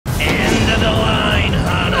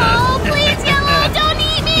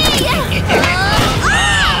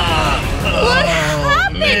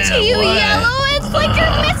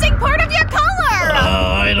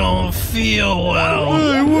feel well.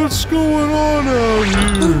 Hey, what's going on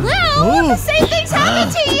out here? Well, the same thing's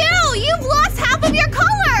happened to you. You've lost half of your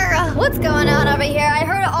color. What's going on over here? I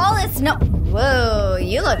heard all this Whoa,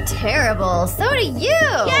 you look terrible. So do you.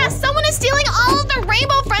 Yeah, someone is stealing all of the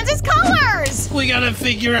Rainbow Friends' colors. We gotta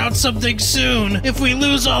figure out something soon. If we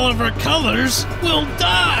lose all of our colors, we'll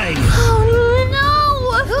die. Oh,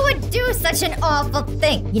 no. Who would do such an awful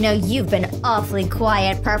thing? You know, you've been awfully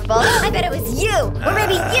quiet, Purple. I bet it was you. Or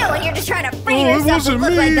maybe you, and you're just trying to frame yourself to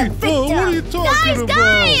look like the victim. What are you talking about?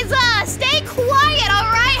 Guys, stay quiet, all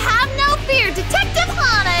right? Have no fear. Detective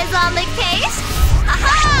Hana is on the case.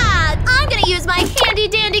 Aha! I'm gonna use my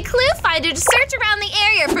handy-dandy clue finder to search around the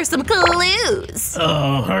area for some clues.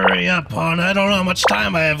 Oh, hurry up, Hana. I don't know how much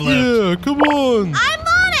time I have left. Yeah, come on. I'm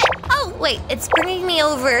on it! Oh, wait, it's bringing me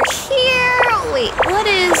over here. Wait, what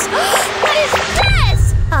is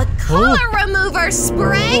this? A color remover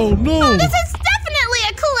spray? Oh, no. Oh, this is definitely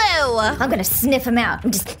a clue. I'm gonna sniff him out.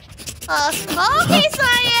 I'm just... Okay,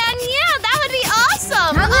 Cyan. Yeah, that would be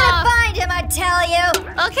awesome. I'm gonna find him, I tell you.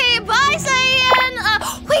 Okay, bye,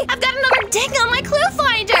 Cyan. Wait, I've got another ding on my clue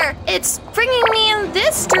finder. It's bringing me in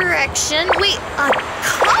this direction. Wait, a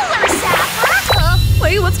color zapper?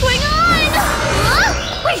 Wait, what's going on?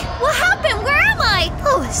 Wait, what happened? Where am I?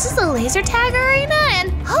 Oh, is this a laser tag arena?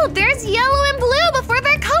 And oh, there's yellow and blue before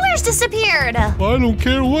their colors disappeared. I don't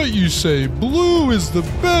care what you say. Blue is the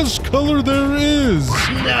best color there is.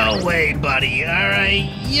 No way, buddy. All right,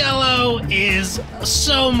 yellow is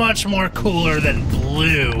so much more cooler than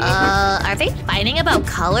blue. Are they fighting about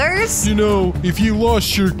colors? You know, if you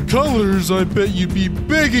lost your colors, I bet you'd be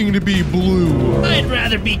begging to be blue. I'd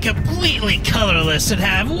rather be completely colorless and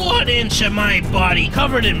have 1 inch of my body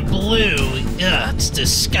covered in blue. Ugh, it's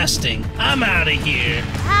disgusting. I'm out of here.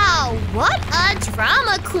 Wow, what a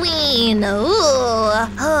drama queen. Ooh.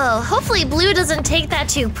 Oh, hopefully Blue doesn't take that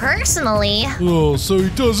too personally. Oh, so he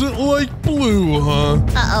doesn't like blue, huh?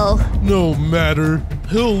 Uh-oh. No matter.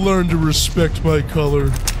 He'll learn to respect my color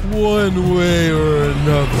one way or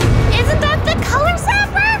another. Isn't that the color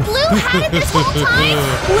zapper? Blue had it this whole time?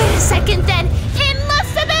 Wait a second then. It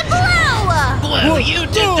must have been Blue. Blue, you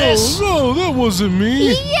did this. No, that wasn't me.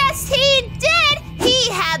 Yes, he did. He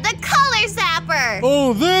had the color zapper.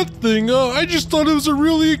 Oh, that thing. I just thought it was a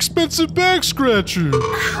really expensive back scratcher.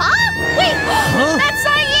 Huh? Wait, that's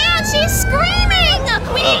Cyan. She's screaming.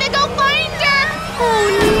 We need to go find her.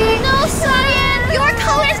 Oh, no, Cyan. Your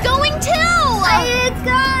color's going too. It's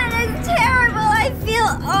gone. It's terrible. I feel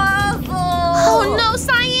awful. Oh, no,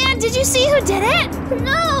 Cyan. Did you see who did it?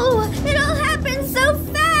 No, it all happened so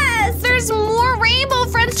fast. There's more rainbow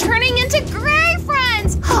friends turning into gray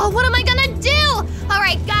friends. Oh, what am I gonna do? All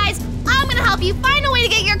right, guys, I'm gonna help you find a way to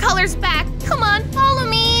get your colors back. Come on, follow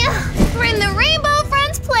me. We're in the Rainbow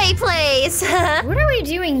Friends play place. What are we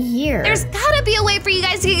doing here? There's gotta be a way for you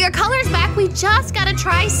guys to get your colors back. We just gotta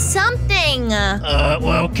try something.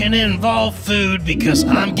 Well, can it involve food? Because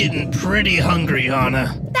I'm getting pretty hungry,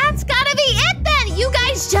 Hana. That's gotta be it then. You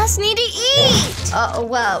guys just need to eat.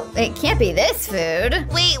 Well, it can't be this food.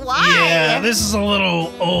 Wait, why? Yeah, this is a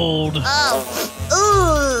little old. Oh,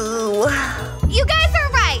 ooh. You guys are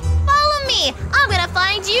right. Follow me. I'm gonna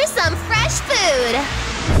find you some fresh food.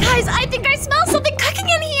 Guys, I think I smell something cooking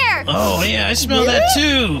in here. Oh, yeah, I smell that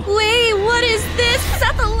too. Wait, what is this? Is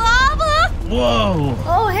that the lava? Whoa.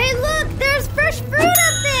 Oh, hey, look, there's fresh fruit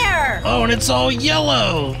up there. Oh, and it's all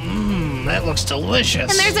yellow. That looks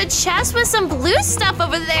delicious. And there's a chest with some blue stuff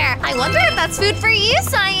over there. I wonder if that's food for you,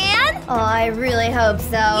 Cyan. Oh, I really hope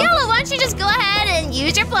so. Yellow, why don't you just go ahead and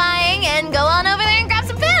use your flying and go on over there and grab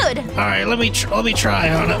some food? All right, let me try,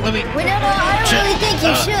 Hana. Let me. Wait, no, I don't really think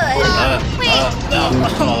you should.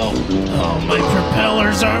 Oh, my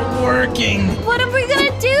propellers aren't working. What are we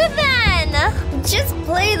gonna do then? Just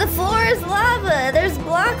play the floor is lava. There's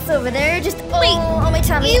blocks over there. Just on my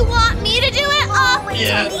tummy. You want me to do it?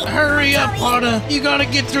 Yeah, hurry up, Hana. You gotta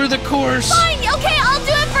get through the course. Fine, okay, I'll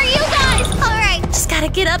do it for you guys. All right, just gotta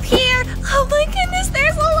get up here. Oh my goodness,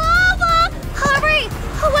 there's lava. All right,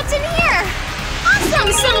 what's in here?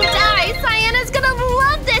 Awesome, some dye. Cyana's gonna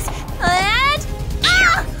love this. And,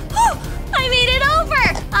 I made it over.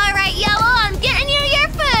 All right, Yellow, I'm getting you your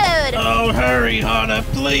food. Oh, hurry, Hana,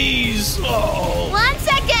 please. Oh. 1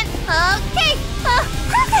 second. Okay,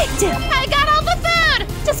 perfect. I got all the food.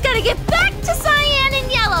 Just gotta get back to Cyan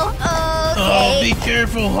and Yellow. Oh, be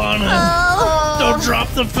careful, Hana. Oh. Don't drop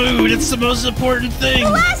the food. It's the most important thing.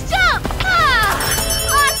 Last jump.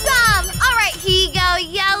 Awesome. All right, here you go,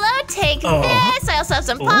 Yellow. Take this. I also have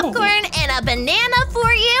some popcorn and a banana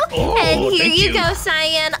for you. And here you go,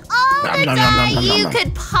 Cyan. All the dye you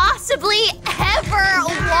could possibly ever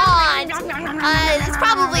want. It's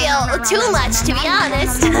probably too much, to be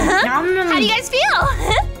honest. How do you guys feel?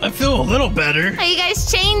 I feel a little better. Are you guys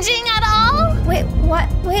changing at all? Wait, what?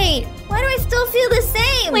 Wait, why do I still feel the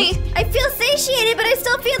same? Wait. I feel satiated, but I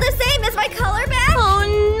still feel the same. Is my color back? Oh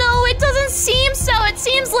no, it doesn't seem so. It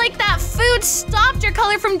seems like that food stopped your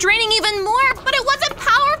color from draining even more, but it wasn't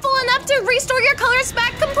powerful enough to restore your colors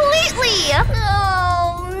back completely.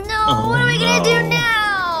 Oh no, what am I gonna do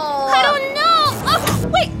now? I don't know. Oh,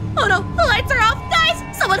 wait. Oh no, the lights are off. Guys,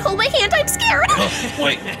 someone hold my hand. I'm scared.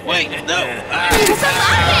 Wait, no.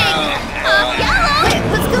 Surviving. Yellow. Wait,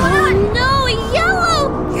 what's going on? Oh no, Yellow.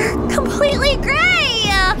 You're completely gray.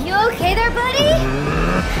 You okay there, buddy?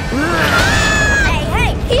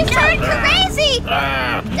 Hey, He's turned crazy. no,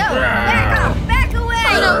 back away.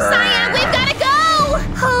 Oh no, Cyan, we've got to go.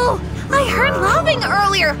 Oh, I heard laughing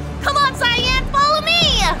earlier. Come on, Cyan, follow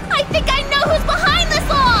me. I think I know who's behind this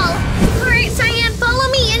all. All right, Cyan, follow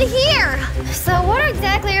me in here. So what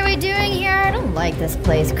exactly are we doing here? I don't like this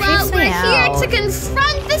place. Well, Creeps we're me out. here to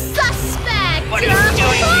confront the suspect. What are you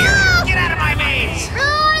doing here? Get out of my maze!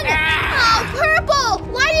 Run! Oh, Purple,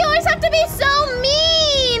 why do you always have to be so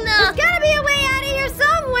mean? There's gotta be a way out of here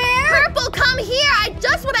somewhere. Purple, come here. I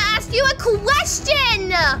just want to ask you a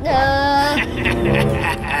question.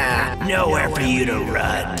 Nowhere for you to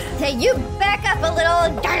run. Hey, you back up a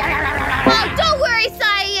little. Oh, don't worry,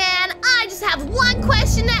 Cyan. I just have one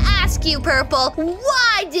question to ask you, Purple.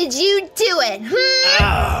 Why did you do it?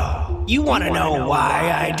 Oh, you want to know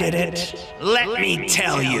why I did it? Let me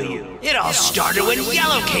tell you. It all started when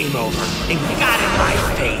Yellow came over and got in my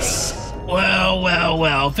face. Well,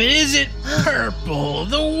 if it isn't Purple,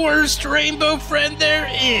 the worst rainbow friend there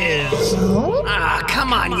is. Ah,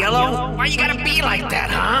 come on, Yellow. Why you gotta be like that,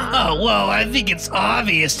 huh? Oh, well, I think it's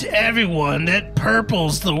obvious to everyone that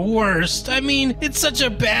purple's the worst. I mean, it's such a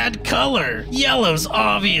bad color. Yellow's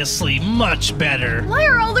obviously much better. Why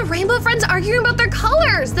are all the rainbow friends arguing about their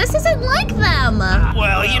colors? This isn't like them.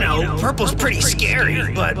 Well, you know, purple's pretty scary,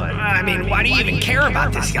 but, I mean, why do you even care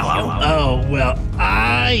about this, Yellow? Oh, well,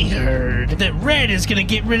 I heard that red is gonna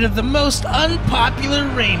get rid of the most unpopular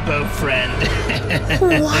rainbow friend.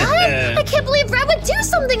 What? I can't believe Red would do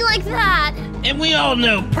something like that. And we all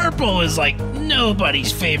know purple is like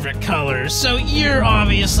nobody's favorite color, so you're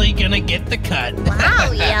obviously gonna get the cut.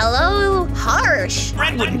 Wow, Yellow. Harsh.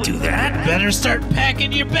 Red wouldn't do that. Better start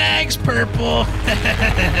packing your bags, Purple.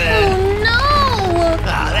 Oh no!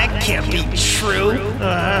 Ah, that can't be true.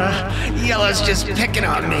 Yellow's just picking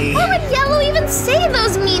on me. Why would Yellow even say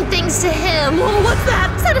those mean things to him? Oh, what's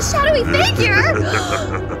that? Is that a shadowy figure?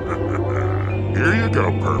 Here you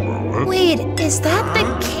go, Purple. Wait, is that the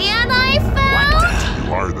can I found?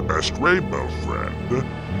 You are the best rainbow friend.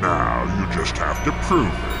 Now you just have to prove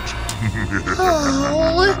it.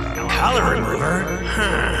 Oh, Color remover?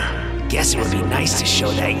 Huh. Guess it would be nice to show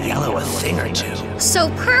that Yellow a thing or two. so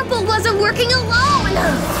Purple wasn't working alone.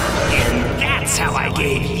 And that's how I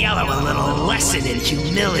gave Yellow a little lesson in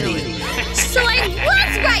humility. So I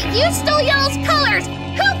was right. You stole Yellow's colors.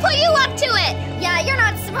 Who put you up to it? Yeah, you're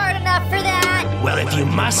not smart enough for that. Well, if you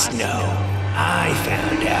must know, I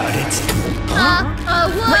found out it's... Well,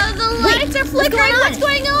 the lights are flickering. What's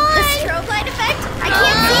going on? The strobe light effect? I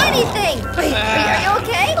can't see anything. Wait, are you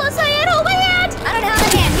okay? Oh, Cyan, hold my hand. I don't have a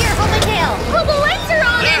hand. Here, hold my tail. Oh, the lights are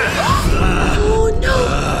on. Oh no,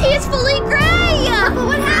 he is fully gray. Purple,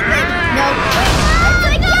 what happened? No, wait. It's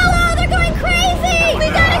like Yellow. They're going crazy. We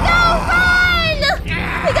gotta go. Run.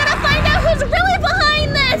 We gotta find out who's really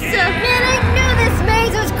behind this. Man, I knew this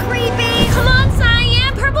maze was creepy. Come on,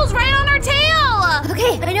 Cyan. Purple's right on our tail.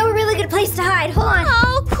 Okay, I know a really good place to hide. Hold on.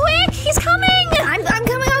 Oh, quick. He's coming. I'm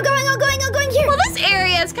coming. I'm going here. Well, this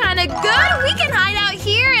area is kind of good. We can hide out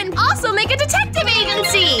here and also make a detective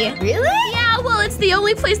agency. Really? Yeah, well, it's the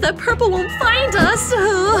only place that Purple won't find us.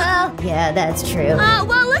 Well, yeah, that's true.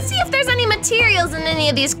 Well, let's see if there's any materials in any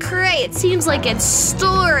of these crates. Seems like it's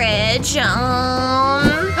storage.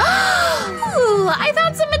 Ooh, I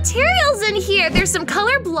found some materials in here. There's some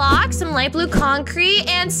color blocks, some light blue concrete,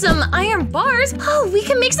 and some iron bars. Oh, we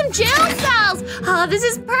can make some jail cells. Oh, this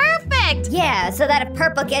is perfect. Yeah, so that if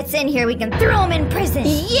Purple gets in here, we can throw him in prison.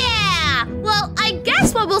 Yeah! Well, I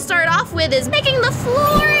guess what we'll start off with is making the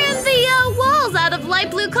floor and the walls out of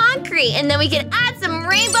light blue concrete, and then we can add some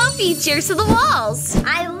rainbow features to the walls.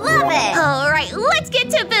 I love it. All right, let's get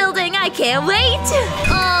to building. I can't wait.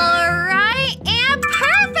 All right, and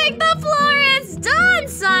perfect. The floor is done,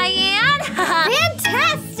 Cyan.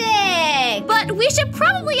 Fantastic. But we should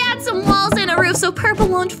probably add some walls and a roof so Purple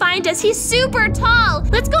won't find us. He's super tall.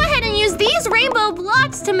 Let's go ahead and use these rainbow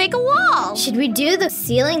blocks to make a wall. Should we do the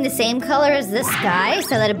ceiling the same color as the sky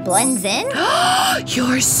so that it blends in?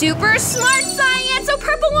 You're super smart, Cyan, so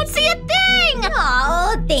Purple won't see a thing.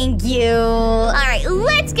 Oh, thank you. All right,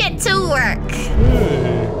 let's get to work.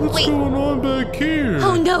 Hey, what's Wait. going on back here?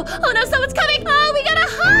 Oh no, someone's coming. Oh, we gotta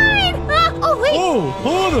hide. Oh, wait. Oh,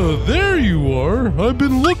 Hana, there you are. I've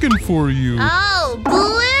been looking for you. Oh,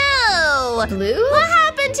 Blue. Blue? What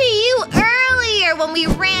happened to you earlier when we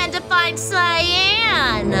ran to find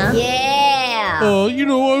Cyan? Yeah. You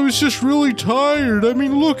know, I was just really tired. I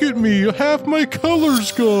mean, look at me. Half my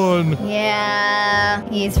color's gone. Yeah,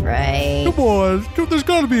 he's right. Come on. There's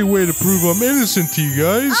got to be a way to prove I'm innocent to you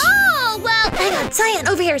guys. Oh, well, hang on. Cyan,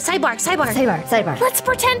 over here. Sidebar. Sidebar. Let's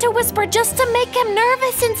pretend to whisper just to make him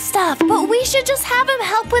nervous and stuff. But we should just have him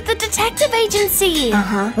help with the detective agency.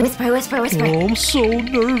 Whisper. Oh, I'm so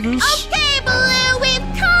nervous. Okay, Blue,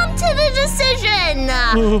 we've come to the decision.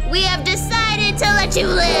 We have decided to let you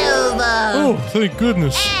live. Oh, thank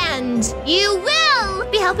goodness. And you will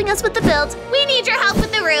be helping us with the build. We need your help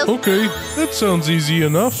with the roof. Okay, that sounds easy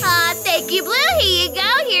enough. Thank you, Blue. Here you go.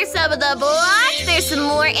 Here's some of the blocks. There's some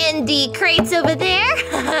more ND crates over there.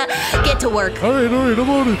 Get to work. All right, I'm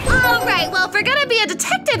on it. All right, well, if we're gonna be a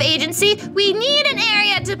detective agency, we need an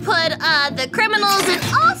area to put the criminals and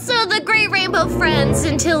also the Great Rainbow Friends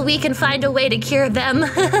until we can find a way to cure them.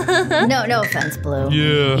 No offense, Blue.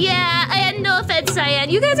 Yeah. Yeah, and no offense, Cyan.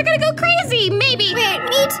 You guys are gonna go crazy, maybe. Wait,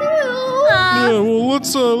 me too. Yeah, well,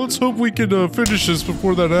 let's hope we can finish this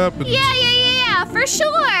before that happens. Yeah, for sure.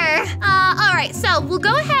 All right, so we'll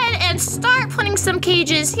go ahead and start putting some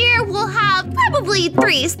cages here. We'll have probably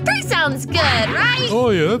three. Three sounds good, right? Oh,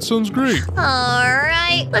 yeah, that sounds great. All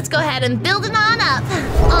right, let's go ahead and build it on up.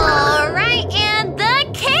 All right, and the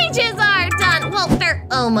cages are done. Well, they're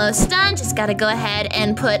almost done. Just gotta go ahead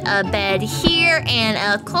and put a bed here and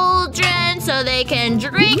a cauldron so they can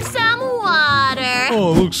drink some water.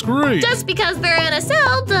 Oh, looks great. Just because they're in a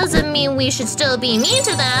cell doesn't mean we should still be mean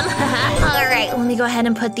to them. All right, let me go ahead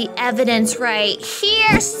and put the evidence right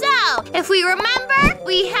here. So, if we remember,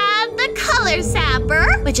 we had the color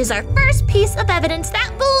zapper, which is our first piece of evidence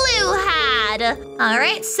that Blue had. All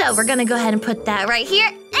right, so we're gonna go ahead and put that right here.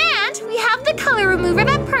 And we have the color remover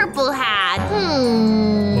that Purple had.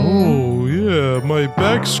 Oh, yeah, my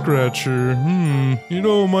back scratcher. You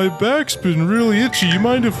know, my back's been really itchy. You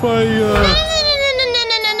mind if I,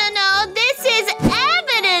 No. This is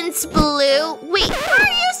evidence, Blue. Wait, why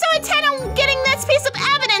are you so intent on getting this piece of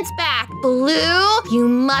evidence back? Blue, you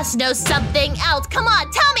must know something else. Come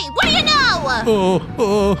on, tell me. What do you know?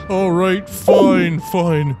 all right, fine.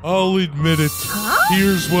 I'll admit it.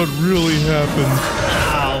 Here's what really happened.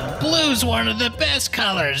 Oh, blue's one of the best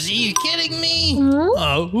colors. Are you kidding me?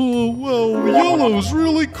 Well, yellow's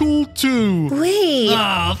really cool too. Wait.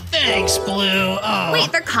 Oh, thanks, Blue. Oh.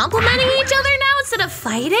 Wait, they're complimenting each other now instead of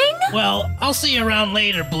fighting? Well, I'll see you around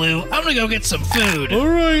later, Blue. I'm gonna go get some food. All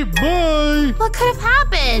right, bye. What could have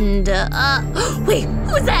happened? Wait,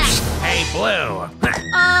 who was that? Hey, Blue.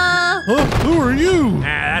 Who are you?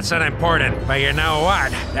 That's unimportant, but you know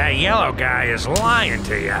what? That yellow guy is lying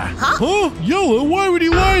to you. Huh? Yellow? Why would he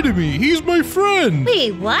lie to me? He's my friend.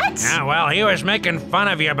 Wait, what? Yeah, well, he was making fun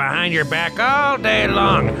of you behind your back all day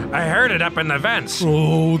long. I heard it up in the vents.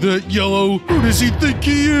 Oh, that yellow. Who does he think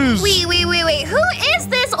he is? Wait. Who is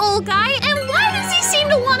this old guy, and why does he seem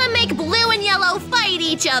to want to make Blue and Yellow fight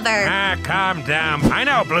each other? Calm down. I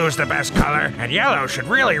know blue's the best color, and yellow should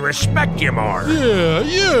really respect you more. Yeah,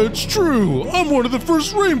 it's true. I'm one of the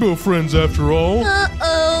first Rainbow Friends after all.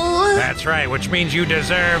 Uh-oh. That's right, which means you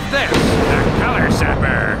deserve this, the color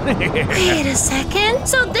zapper. Wait a second.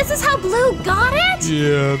 So this is how Blue got it?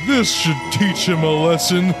 Yeah, this should teach him a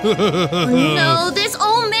lesson. No, this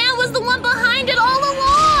old man was the one behind it all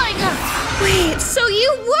along. Wait, so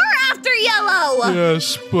you were after Yellow?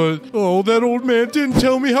 Yes, but that old man didn't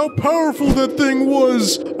tell me how powerful that thing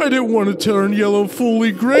was. I didn't want to turn Yellow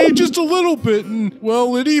fully gray, just a little bit, and,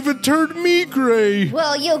 well, it even turned me gray.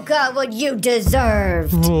 Well, you got what you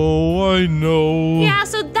deserved. Oh, I know. Yeah,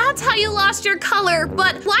 so that's how you lost your color,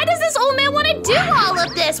 but why does this old man want to do all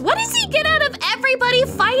of this? What does he get out of everybody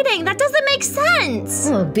fighting? That doesn't make sense.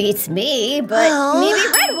 Well, beats me, but maybe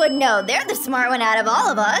Red would know. They're the smart one out of all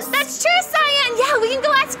of us. That's true, Cyan. Yeah, we can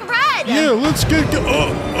go ask Red. Yeah, let's get...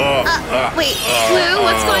 Wait, Blue,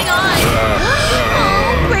 what's going on?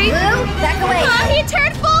 Oh, great. Blue, back away. He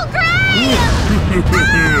turned full gray!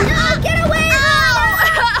 Get away!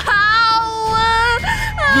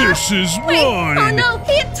 This is mine! Oh no,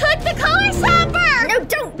 he took the color zapper! No,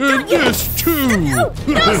 don't And you... this too! No,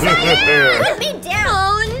 Cyan! Let me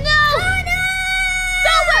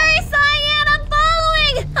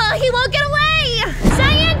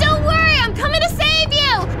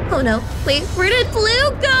Oh no, wait, where did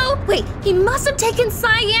Blue go? Wait, he must have taken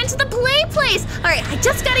Cyan to the play place. All right, I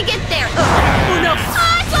just gotta get there. Oh no,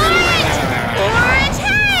 it's Orange! Orange,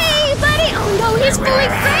 hey, buddy! Oh no, he's fully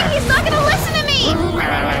gray, he's not gonna listen to me. All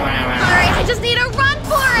right, I just need to run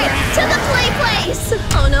for it, to the play place.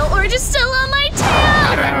 Oh no, Orange is still on my tail.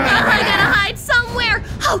 I gotta hide somewhere.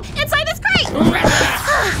 Oh, inside this crate.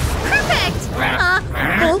 Perfect.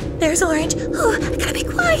 Oh, there's Orange. Oh, I gotta be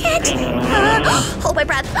quiet. Hold my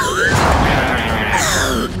breath.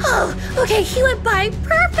 Oh, okay, he went by.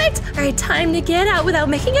 Perfect. All right, time to get out without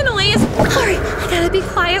making a noise. All right, I gotta be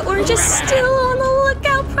quiet. Orange is still on the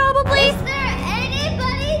lookout, probably. Is there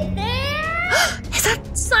anybody there? Is that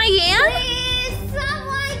Cyan? Please,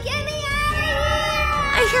 someone get me out of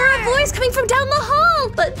here! I hear a voice coming from down the hall,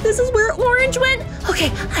 but this is where Orange went.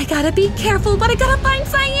 Okay, I gotta be careful, but I gotta find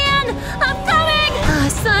Cyan. I'm coming.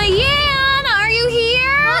 Cyan, are you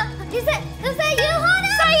here? Is that you, Hana?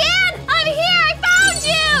 Cyan, I'm here. I found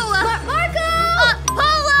you. Marco!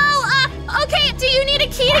 Polo. Okay, do you need a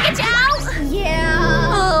key to get you out?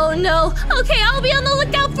 Yeah. Oh no. Okay, I'll be on the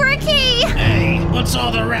lookout for a key. Hey, what's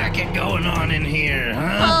all the racket going on in here,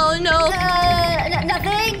 huh? Oh no.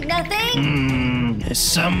 Nothing. Is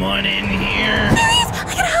someone in here? There he is! I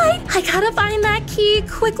gotta hide! I gotta find that key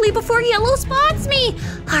quickly before Yellow spots me!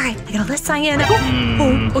 Alright, I gotta let Cyan out.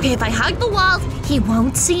 Oh, okay, if I hug the walls, he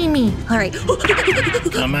won't see me. Alright.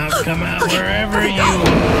 Come out, Okay, wherever perfect. you are.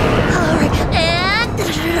 Alright, and...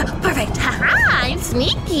 Perfect. Haha, I'm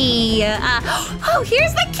sneaky. Oh,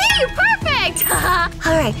 here's the key! Perfect!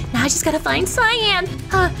 Alright, now I just gotta find Cyan.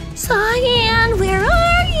 Cyan, where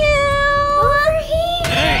are you? Over here.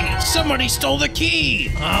 Hey, somebody stole the key.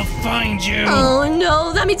 I'll find you. Oh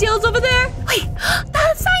no, that means Yellow's over there. Wait,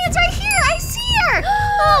 Cyan's right here. I see her.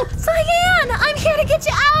 Oh, Cyan, I'm here to get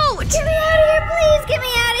you out. Get me out of here, please. Get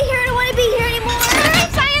me out of here. I don't want to be here anymore. All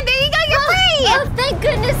right, Cyan, there you go. You're free. Oh, thank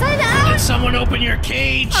goodness I'm out. Did someone open your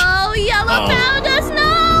cage? Oh, Yellow found us.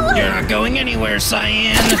 No. You're not going anywhere,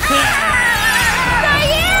 Cyan. Cyan.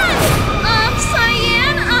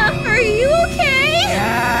 Cyan, are you okay?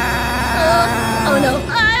 Oh no,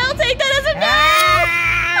 I'll take that as a no.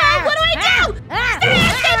 What do I do?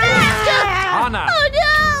 Hana! Oh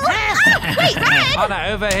no! Wait, Red! Hana,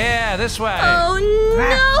 over here, this way. Oh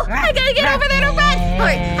no! I gotta get over there to Red!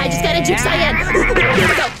 Alright, I just gotta juke Cyan. Here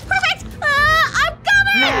we go. Perfect! I'm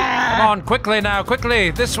coming! Come on, quickly now,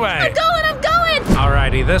 quickly, this way. I'm going!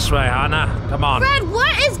 Alrighty, this way, Hana. Come on. Red,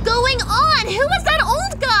 what is going on? Who is that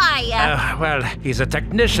old guy? Well, he's a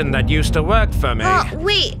technician that used to work for me.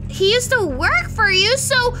 Wait, he used to work for you?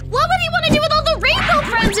 So what would he want to do with all the rainbow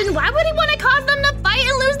friends, and why would he want to cause them to fight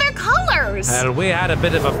and lose their colors? Well, we had a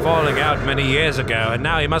bit of a falling out many years ago, and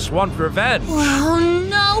now he must want revenge. Oh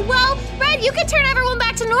no, well, Red, you can turn everyone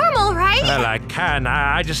back to normal, right? Well, I can.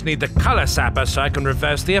 I just need the color sapper so I can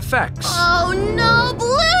reverse the effects. Oh no,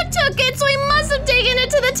 Blue took it, so he must have taken it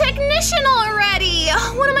to the technician already.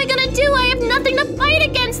 What am I gonna do? I have nothing to fight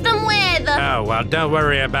against them with. Oh, well, don't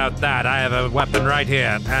worry about that. I have a weapon right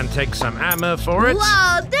here, and take some ammo for it.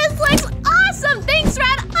 Wow, this looks awesome. Thanks,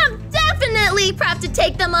 Red. I'm definitely prepped to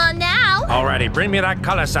take them on now. Alrighty, bring me that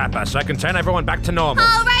color sapper so I can turn everyone back to normal.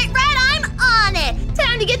 All right, Red, I'm on it.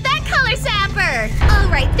 Time to get that color sapper. All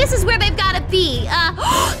right, this is where they've got to be.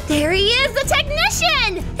 There he is, the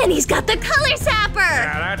technician. And he's got the color sapper.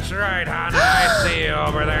 Yeah, that's right, Hana. I see you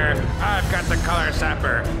over there. I've got the color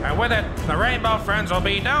sapper. And with it, the rainbow friends will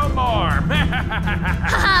be no more.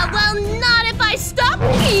 Well, not if I stop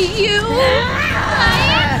you.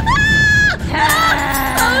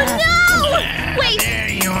 Oh, no. Wait. There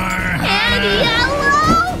you are. And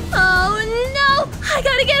Yellow. Oh, no. I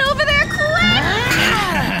got to get over there quick.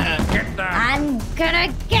 Get down. I'm gonna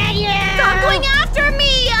get you. Stop going after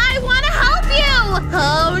me! I want to help you!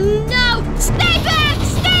 Oh no! Stay back!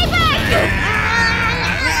 Stay back!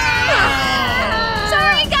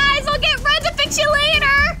 Sorry guys, I'll get Red to fix you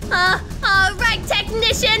later! Alright,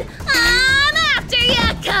 technician, I'm after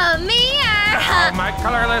you! Come here! Oh, my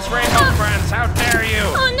colorless rainbow friends, how dare you!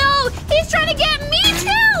 Oh no! He's trying to get me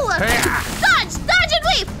too! Dodge! Dodge and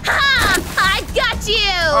weave! Ha! I got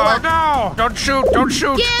you! Oh no! Don't shoot! Don't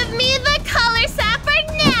shoot! Give me the color sapper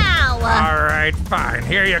now! Alright, fine.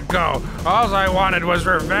 Here you go. All I wanted was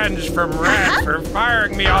revenge from Red for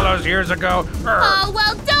firing me all those years ago. Oh,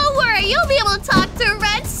 well, don't worry. You'll be able to talk to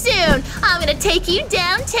Red soon. I'm gonna take you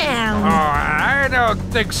downtown. Oh, I don't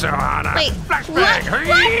think so, Hana. Wait, Flashbang!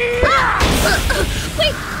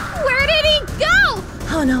 Wait, where did he go?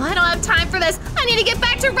 Oh no, I don't have time for this. I need to get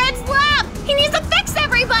back to Red's lab. He needs to fix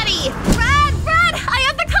everybody. Red, I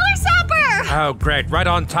have the color sapper. Oh, great. Right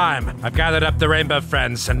on time. I've gathered up the rainbow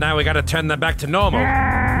friends, and now we gotta turn them back to normal.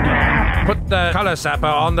 Put the color sapper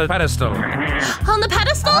on the pedestal. On the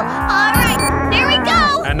pedestal? All right, there we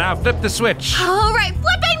go. And now flip the switch. All right,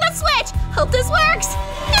 flipping the switch. Hope this works.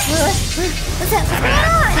 What's going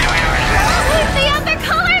on? The other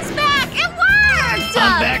color's back. It worked.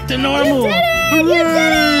 I'm back to normal.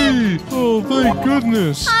 Hooray! Oh, thank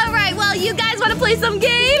goodness. All right, well, you guys want to play some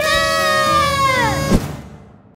games?